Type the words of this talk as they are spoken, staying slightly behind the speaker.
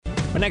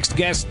My next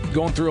guest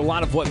going through a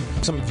lot of what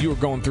some of you are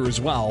going through as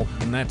well,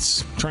 and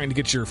that's trying to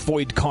get your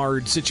FOID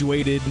card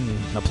situated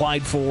and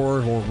applied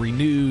for or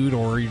renewed,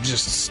 or you're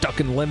just stuck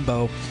in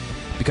limbo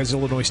because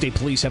Illinois State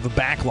Police have a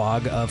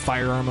backlog of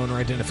firearm owner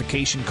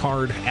identification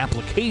card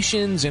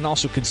applications and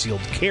also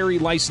concealed carry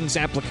license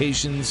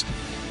applications.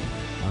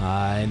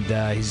 And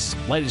his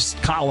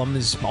latest column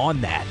is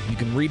on that. You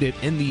can read it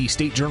in the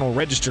State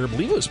Journal-Register. I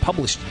believe it was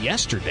published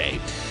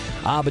yesterday.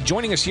 But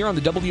joining us here on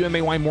the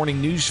WMAY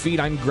Morning News Feed,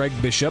 I'm Greg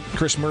Bishop,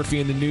 Chris Murphy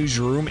in the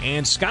newsroom,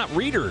 and Scott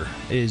Reeder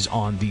is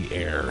on the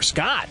air.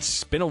 Scott,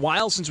 it's been a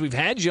while since we've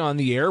had you on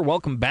the air.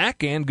 Welcome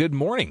back, and good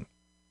morning.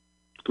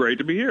 Great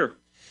to be here.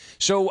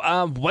 So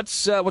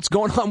what's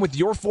going on with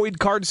your FOID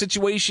card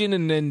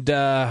situation, and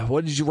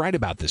what did you write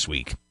about this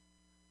week?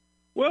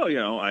 Well,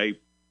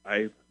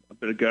 I've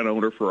been a gun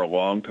owner for a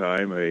long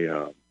time.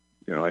 I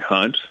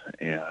hunt,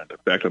 and in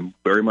fact, I'm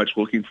very much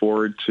looking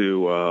forward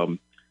to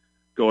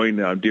going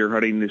deer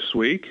hunting this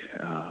week.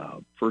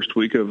 First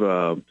week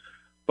of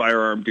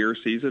firearm deer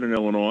season in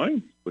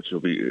Illinois, which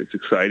it's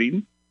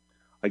exciting.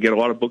 I get a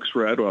lot of books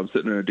read while I'm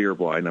sitting in a deer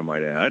blind, I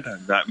might add.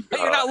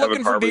 You're not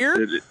looking for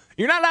deer?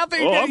 You're not out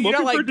there? I'm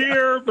looking for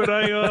deer, but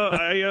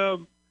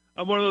I'm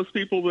one of those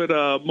people that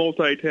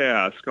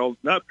multitask.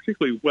 Not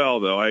particularly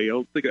well, though. I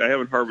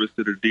haven't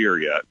harvested a deer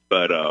yet,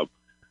 but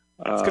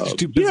it's because you're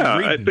too busy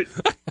reading.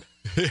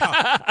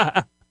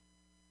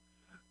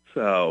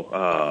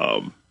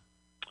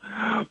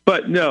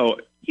 But no,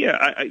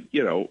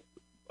 the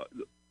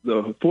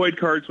FOID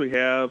cards we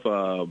have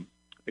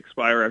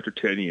expire after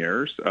 10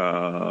 years.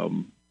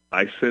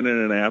 I sent in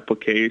an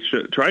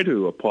application, tried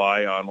to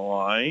apply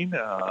online.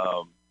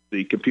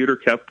 The computer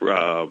kept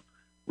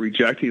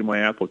rejecting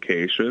my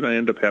application. I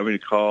ended up having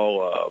to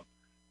call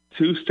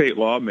two state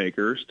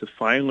lawmakers to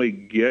finally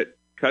get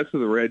cut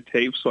through the red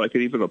tape so I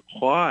could even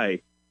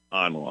apply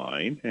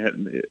online.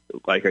 And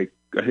I think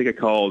I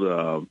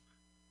called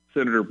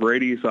Senator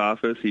Brady's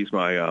office. He's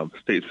my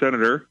state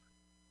senator,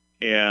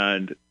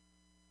 and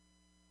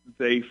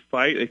they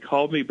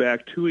called me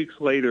back 2 weeks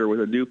later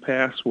with a new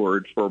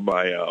password for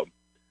my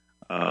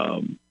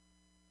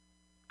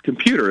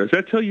computer. Does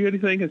that tell you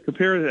anything?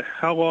 Compared to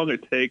how long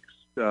it takes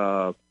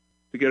to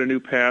get a new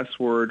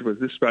password with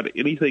just about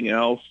anything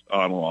else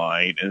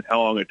online, and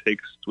how long it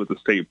takes with the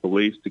state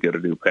police to get a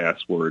new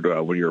password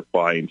when you're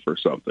applying for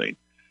something.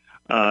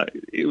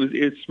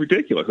 It's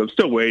ridiculous. I'm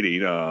still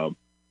waiting.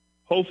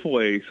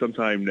 Hopefully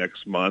sometime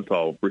next month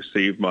I'll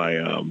receive my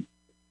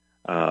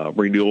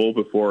renewal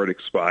before it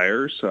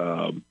expires.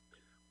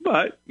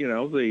 But,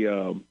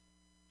 the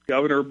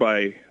governor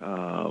by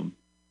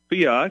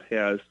fiat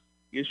has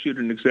issued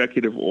an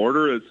executive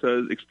order that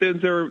says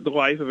extends the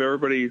life of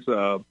everybody's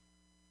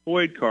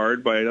FOID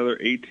card by another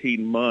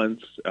 18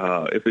 months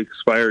if it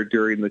expired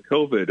during the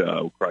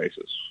COVID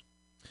crisis.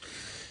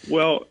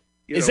 Well,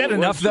 is that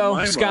enough,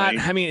 though, Scott?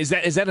 I mean, is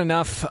that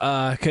enough?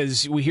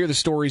 Because we hear the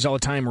stories all the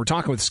time. We're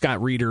talking with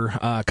Scott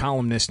Reeder,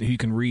 columnist who you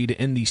can read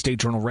in the State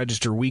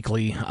Journal-Register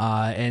weekly.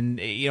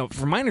 And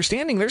from my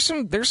understanding,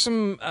 there's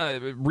some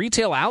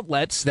retail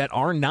outlets that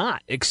are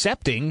not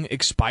accepting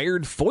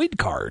expired FOID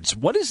cards.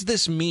 What does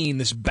this mean?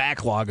 This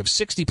backlog of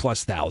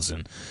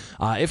 60,000+,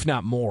 if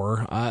not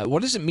more.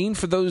 What does it mean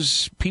for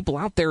those people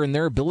out there and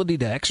their ability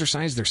to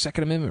exercise their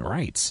Second Amendment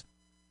rights?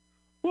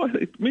 Well,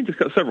 it means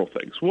several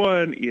things.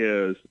 One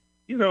is,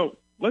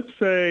 let's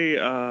say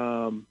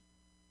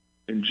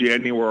in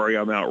January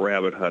I'm out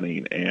rabbit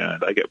hunting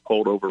and I get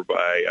pulled over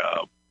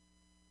by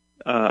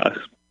a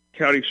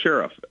county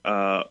sheriff,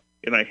 and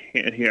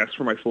he asks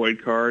for my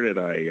FOID card, and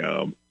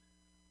I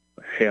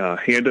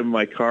hand him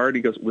my card.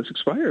 He goes, "Well, this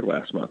expired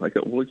last month." I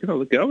go, "Well,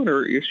 the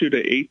governor issued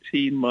an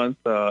 18-month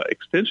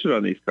extension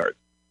on these cards.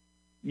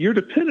 You're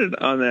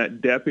dependent on that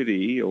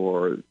deputy,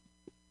 or,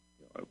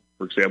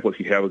 for example,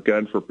 if you have a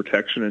gun for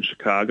protection in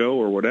Chicago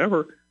or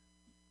whatever,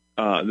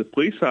 the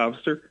police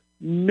officer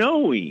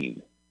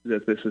knowing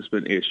that this has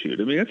been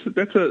issued." I mean,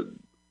 that's a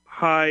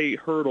high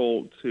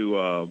hurdle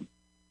to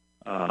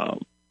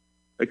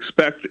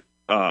expect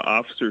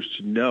officers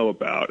to know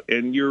about,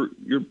 and you're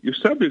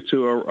subject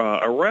to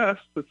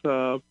arrest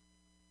that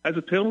has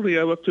a penalty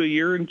of up to a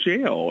year in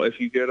jail if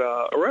you get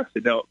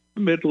arrested. Now,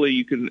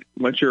 admittedly,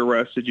 once you're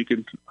arrested, you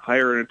can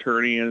hire an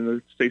attorney, and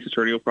the state's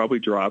attorney will probably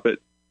drop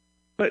it.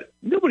 But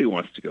nobody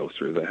wants to go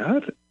through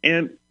that.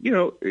 And,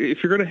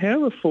 if you're going to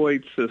have a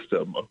FOID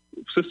system, a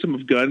system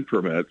of gun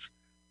permits,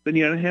 then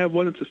you got to have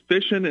one that's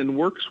efficient and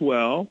works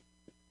well.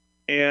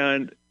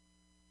 And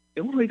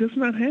Illinois does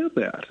not have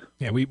that.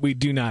 Yeah, we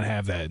do not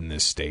have that in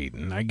this state.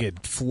 And I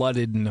get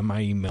flooded into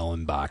my email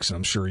inbox, and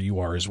I'm sure you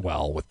are as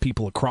well, with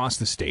people across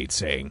the state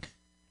saying,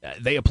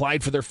 they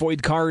applied for their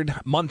FOID card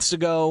months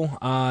ago.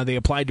 They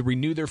applied to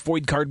renew their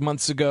FOID card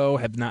months ago,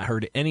 have not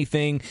heard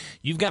anything.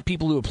 You've got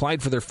people who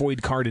applied for their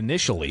FOID card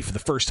initially for the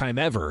first time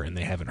ever, and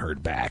they haven't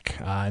heard back.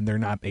 And they're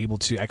not able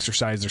to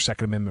exercise their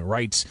Second Amendment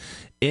rights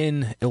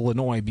in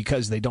Illinois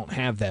because they don't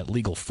have that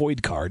legal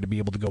FOID card to be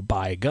able to go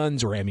buy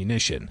guns or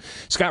ammunition.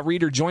 Scott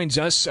Reeder joins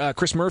us.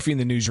 Chris Murphy in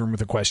the newsroom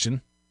with a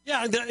question.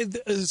 Yeah,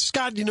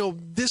 Scott,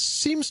 this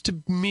seems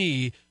to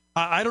me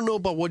I don't know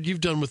about what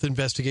you've done with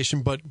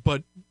investigation, but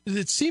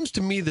it seems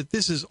to me that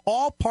this is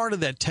all part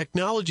of that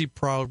technology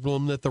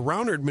problem that the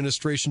Rauner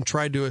administration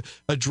tried to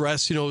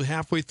address,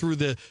 halfway through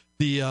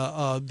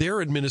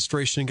their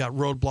administration and got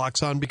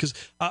roadblocks on, because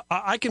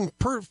I can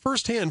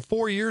firsthand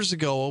 4 years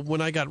ago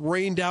when I got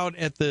rained out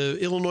at the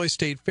Illinois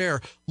State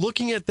Fair,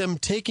 looking at them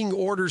taking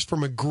orders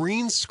from a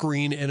green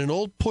screen and an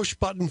old push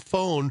button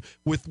phone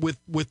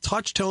with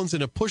touch tones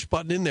and a push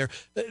button in there.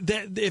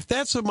 If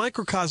that's a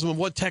microcosm of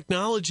what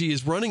technology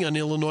is running on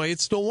Illinois,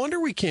 it's no wonder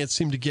we can't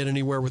seem to get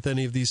anywhere with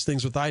any of these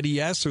things with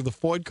IDS or the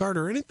FOID card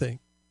or anything.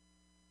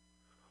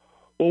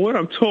 Well, what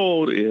I'm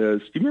told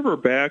is, do you remember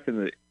back in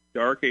the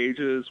dark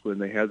ages when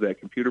they had that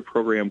computer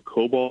program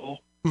COBOL?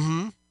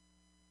 Mm-hmm.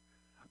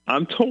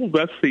 I'm told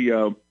that's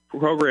the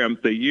program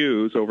they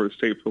use over the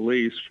state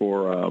police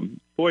for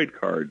FOID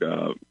card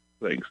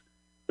things.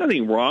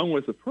 Nothing wrong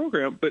with the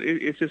program, but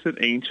it's just an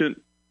ancient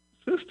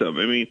system.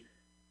 I mean,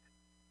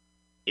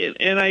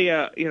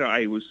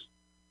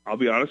 I'll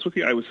be honest with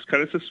you, I was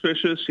kind of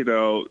suspicious.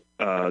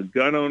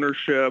 Gun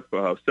ownership,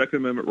 Second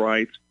Amendment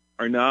rights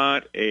are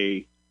not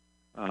a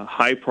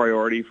high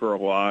priority for a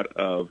lot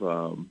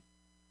of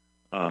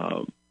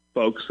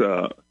folks.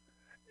 So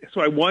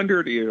I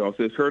wondered, if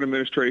the current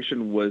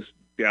administration was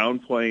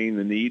downplaying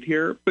the need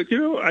here. But,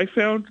 I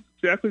found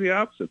exactly the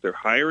opposite. They're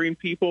hiring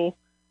people.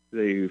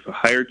 They've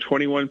hired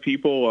 21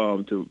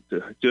 people to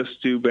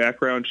just do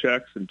background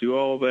checks and do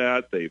all of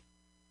that.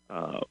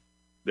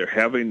 They're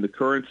having the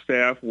current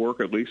staff work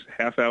at least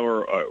a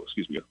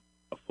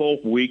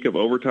full week of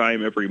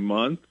overtime every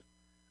month.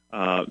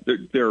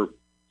 They're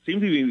seem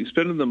to be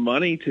spending the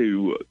money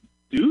to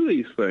do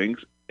these things.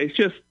 It's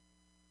just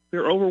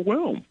they're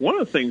overwhelmed. One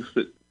of the things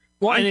that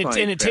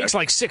it takes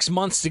like 6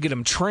 months to get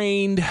them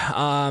trained,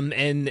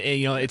 and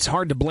it's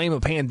hard to blame a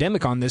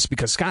pandemic on this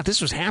because, Scott,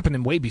 this was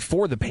happening way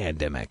before the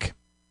pandemic.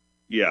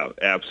 Yeah,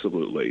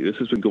 absolutely. This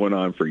has been going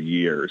on for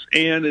years.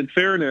 And in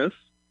fairness,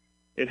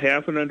 it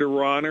happened under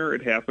Rauner.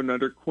 It happened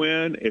under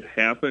Quinn. It's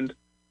happening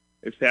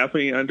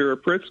under a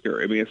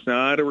Pritzker. I mean, it's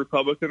not a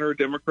Republican or a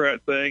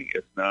Democrat thing.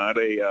 It's not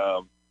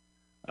a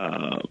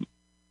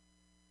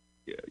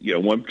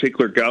one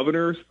particular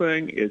governor's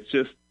thing. It's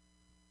just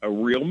a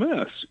real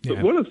mess. Yeah.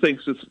 But one of the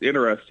things that's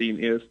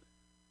interesting is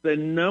the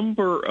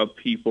number of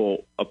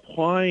people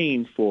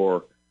applying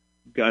for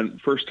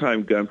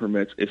first-time gun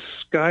permits is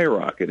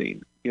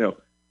skyrocketing.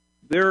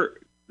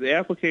 The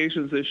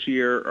applications this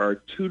year are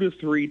 2 to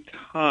 3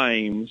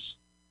 times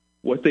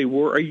what they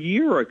were a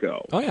year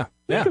ago. Oh, yeah.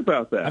 Think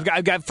about that.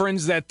 I've got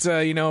friends that,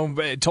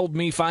 told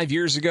me 5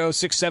 years ago,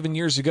 6-7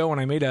 years ago when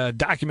I made a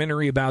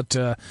documentary about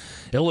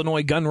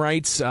Illinois gun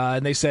rights,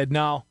 and they said,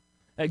 no,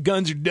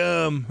 guns are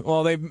dumb.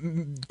 Well, they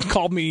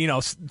called me,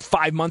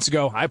 5 months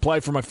ago. I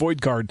applied for my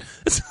FOID card.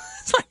 It's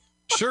like,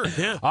 sure,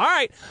 yeah. All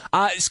right.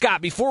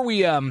 Scott, before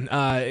we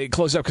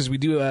close up, because we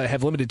do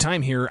have limited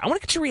time here, I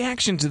want to get your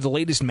reaction to the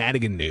latest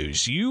Madigan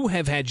news. You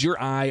have had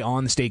your eye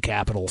on the state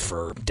capitol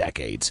for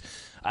decades.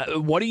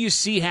 What do you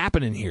see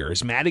happening here?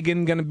 Is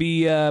Madigan going to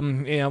be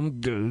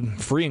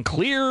free and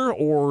clear,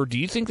 or do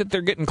you think that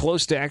they're getting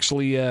close to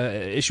actually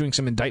issuing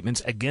some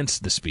indictments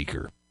against the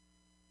speaker?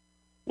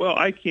 Well,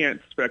 I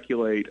can't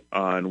speculate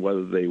on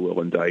whether they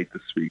will indict the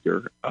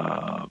speaker.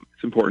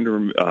 It's important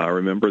to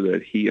remember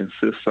that he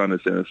insists on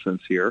his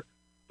innocence here.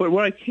 But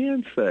what I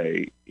can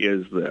say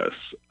is this.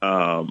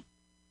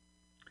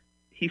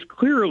 He's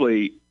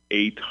clearly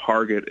a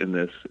target in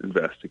this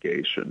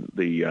investigation.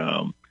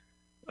 The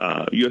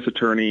U.S.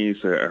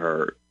 attorneys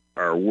are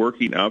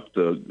working up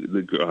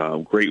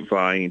the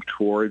grapevine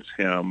towards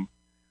him.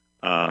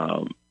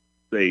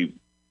 They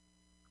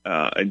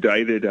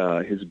indicted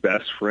his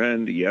best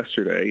friend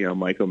yesterday,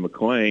 Michael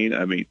McLean.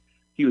 I mean,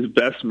 he was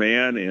best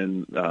man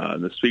in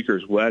the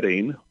speaker's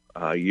wedding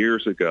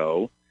years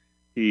ago.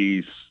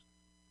 He's,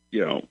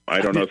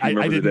 I don't know if you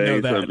remember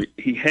the days.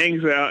 He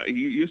hangs out. He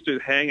used to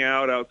hang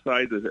out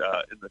outside in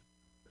the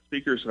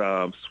speaker's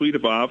suite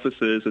of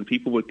offices, and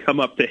people would come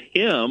up to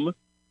him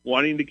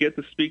wanting to get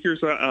the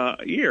speaker's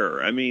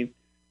ear. I mean,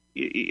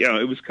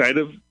 it was kind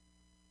of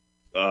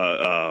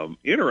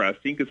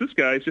interesting because this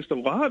guy is just a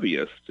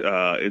lobbyist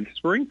in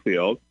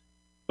Springfield,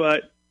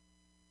 but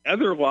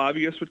other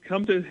lobbyists would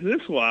come to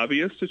this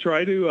lobbyist to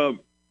try to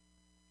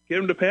get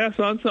him to pass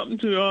on something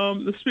to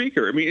the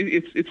speaker. I mean,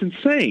 it's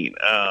insane.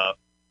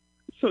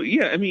 So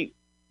yeah, I mean,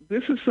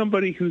 this is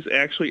somebody who's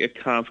actually a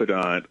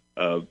confidant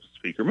of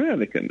Speaker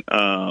Madigan.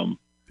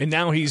 And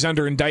now he's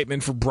under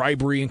indictment for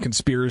bribery and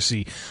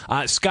conspiracy.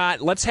 Scott,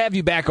 let's have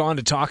you back on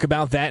to talk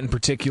about that in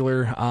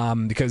particular,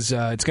 because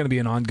it's going to be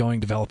an ongoing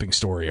developing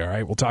story, all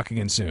right? We'll talk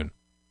again soon.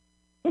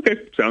 Okay,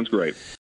 sounds great.